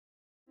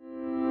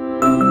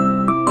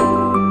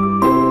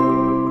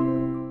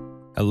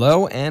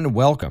Hello and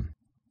welcome.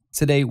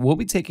 Today we'll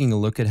be taking a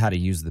look at how to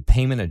use the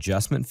payment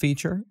adjustment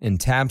feature in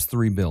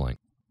Tabs3 Billing.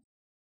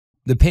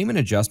 The payment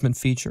adjustment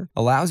feature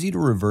allows you to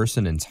reverse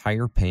an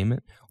entire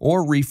payment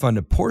or refund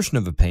a portion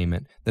of a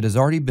payment that has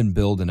already been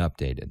billed and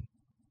updated.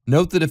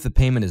 Note that if the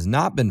payment has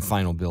not been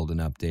final billed and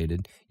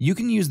updated, you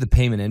can use the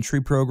payment entry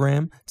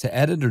program to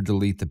edit or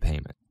delete the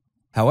payment.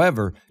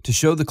 However, to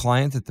show the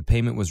client that the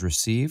payment was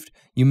received,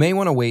 you may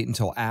want to wait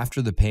until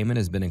after the payment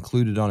has been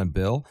included on a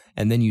bill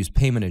and then use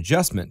payment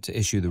adjustment to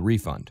issue the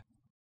refund.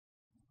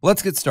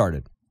 Let's get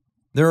started.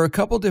 There are a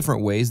couple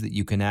different ways that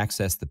you can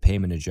access the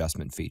payment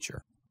adjustment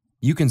feature.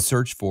 You can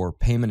search for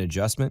payment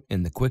adjustment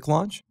in the quick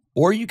launch,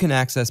 or you can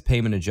access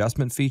payment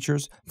adjustment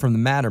features from the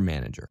Matter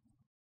Manager.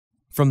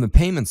 From the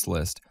payments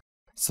list,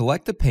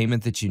 select the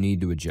payment that you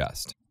need to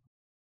adjust.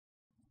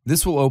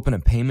 This will open a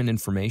payment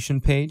information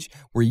page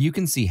where you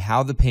can see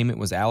how the payment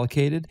was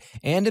allocated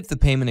and if the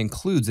payment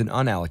includes an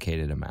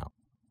unallocated amount.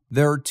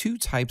 There are two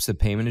types of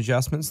payment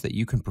adjustments that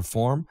you can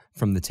perform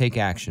from the Take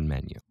Action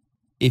menu.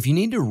 If you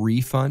need to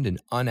refund an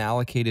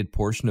unallocated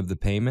portion of the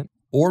payment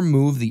or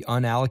move the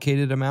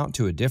unallocated amount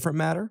to a different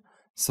matter,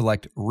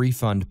 select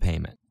Refund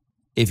Payment.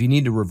 If you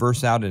need to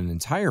reverse out an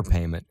entire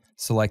payment,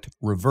 select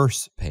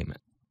Reverse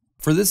Payment.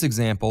 For this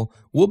example,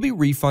 we'll be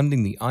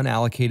refunding the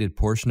unallocated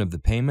portion of the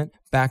payment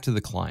back to the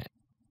client.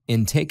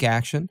 In Take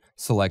Action,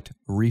 select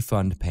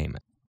Refund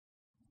Payment.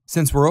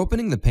 Since we're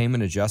opening the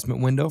payment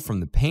adjustment window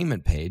from the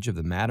payment page of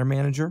the Matter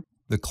Manager,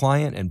 the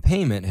client and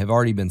payment have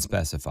already been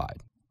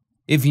specified.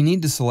 If you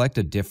need to select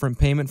a different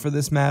payment for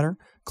this matter,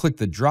 click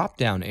the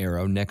drop-down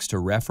arrow next to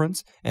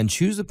Reference and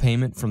choose a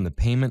payment from the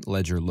Payment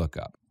Ledger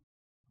Lookup.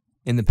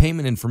 In the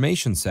Payment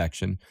Information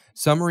section,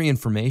 summary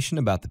information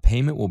about the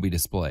payment will be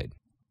displayed.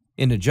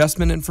 In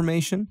Adjustment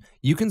Information,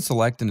 you can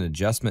select an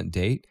adjustment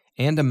date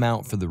and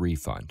amount for the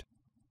refund.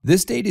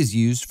 This date is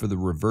used for the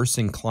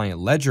reversing client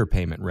ledger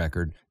payment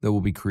record that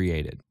will be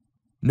created.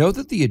 Note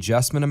that the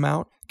adjustment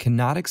amount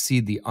cannot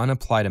exceed the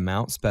unapplied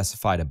amount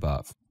specified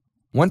above.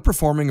 When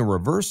performing a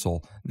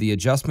reversal, the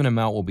adjustment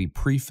amount will be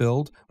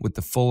pre-filled with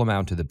the full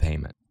amount of the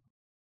payment.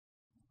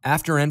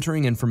 After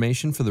entering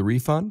information for the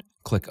refund,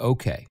 click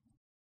OK.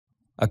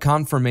 A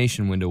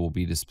confirmation window will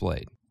be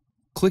displayed.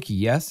 Click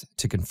Yes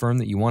to confirm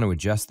that you want to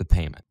adjust the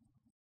payment.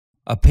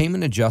 A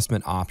Payment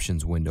Adjustment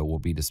Options window will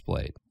be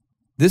displayed.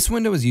 This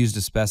window is used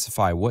to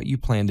specify what you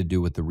plan to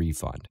do with the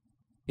refund.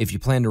 If you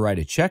plan to write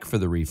a check for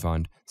the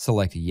refund,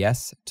 select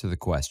Yes to the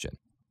question.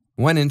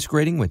 When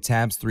integrating with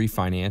Tabs3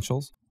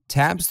 Financials,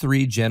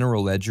 Tabs3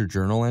 General Ledger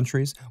journal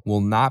entries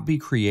will not be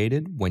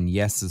created when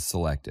Yes is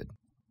selected.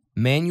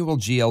 Manual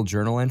GL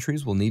journal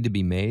entries will need to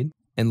be made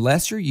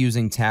unless you're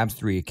using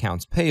Tabs3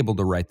 Accounts Payable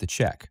to write the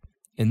check.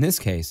 In this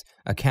case,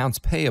 Accounts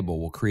Payable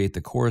will create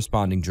the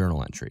corresponding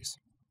journal entries.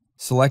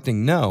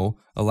 Selecting No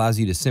allows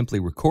you to simply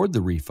record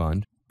the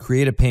refund,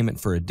 create a payment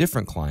for a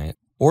different client,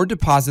 or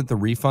deposit the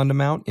refund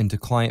amount into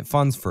client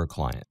funds for a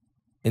client.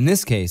 In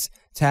this case,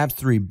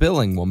 Tabs3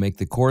 Billing will make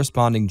the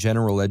corresponding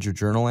General Ledger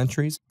journal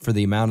entries for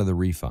the amount of the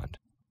refund.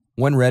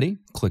 When ready,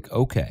 click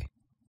OK.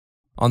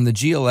 On the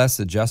GLS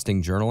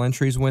Adjusting Journal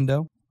Entries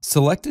window,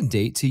 select a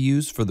date to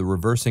use for the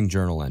reversing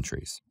journal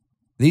entries.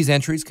 These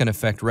entries can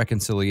affect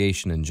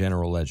reconciliation in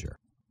General Ledger.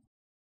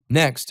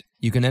 Next,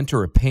 you can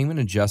enter a payment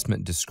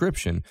adjustment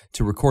description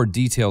to record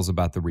details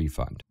about the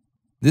refund.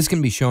 This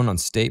can be shown on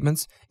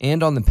statements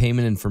and on the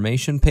payment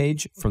information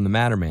page from the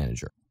Matter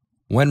Manager.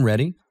 When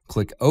ready,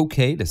 click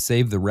OK to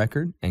save the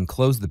record and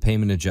close the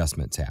Payment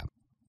Adjustment tab.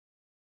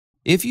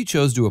 If you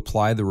chose to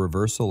apply the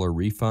reversal or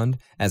refund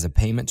as a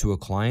payment to a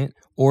client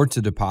or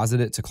to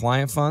deposit it to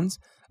client funds,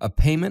 a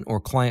payment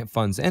or client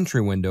funds entry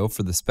window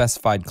for the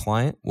specified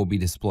client will be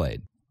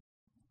displayed.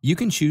 You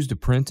can choose to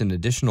print an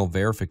additional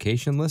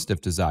verification list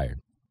if desired.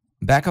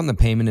 Back on the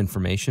payment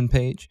information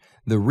page,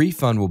 the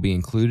refund will be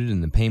included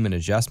in the payment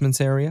adjustments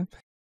area,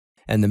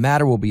 and the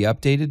matter will be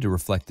updated to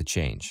reflect the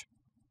change.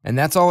 And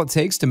that's all it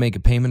takes to make a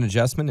payment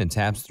adjustment in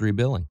Tabs3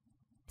 Billing.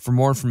 For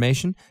more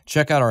information,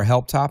 check out our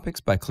help topics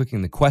by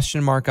clicking the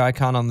question mark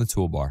icon on the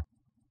toolbar.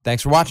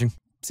 Thanks for watching.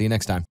 See you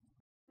next time.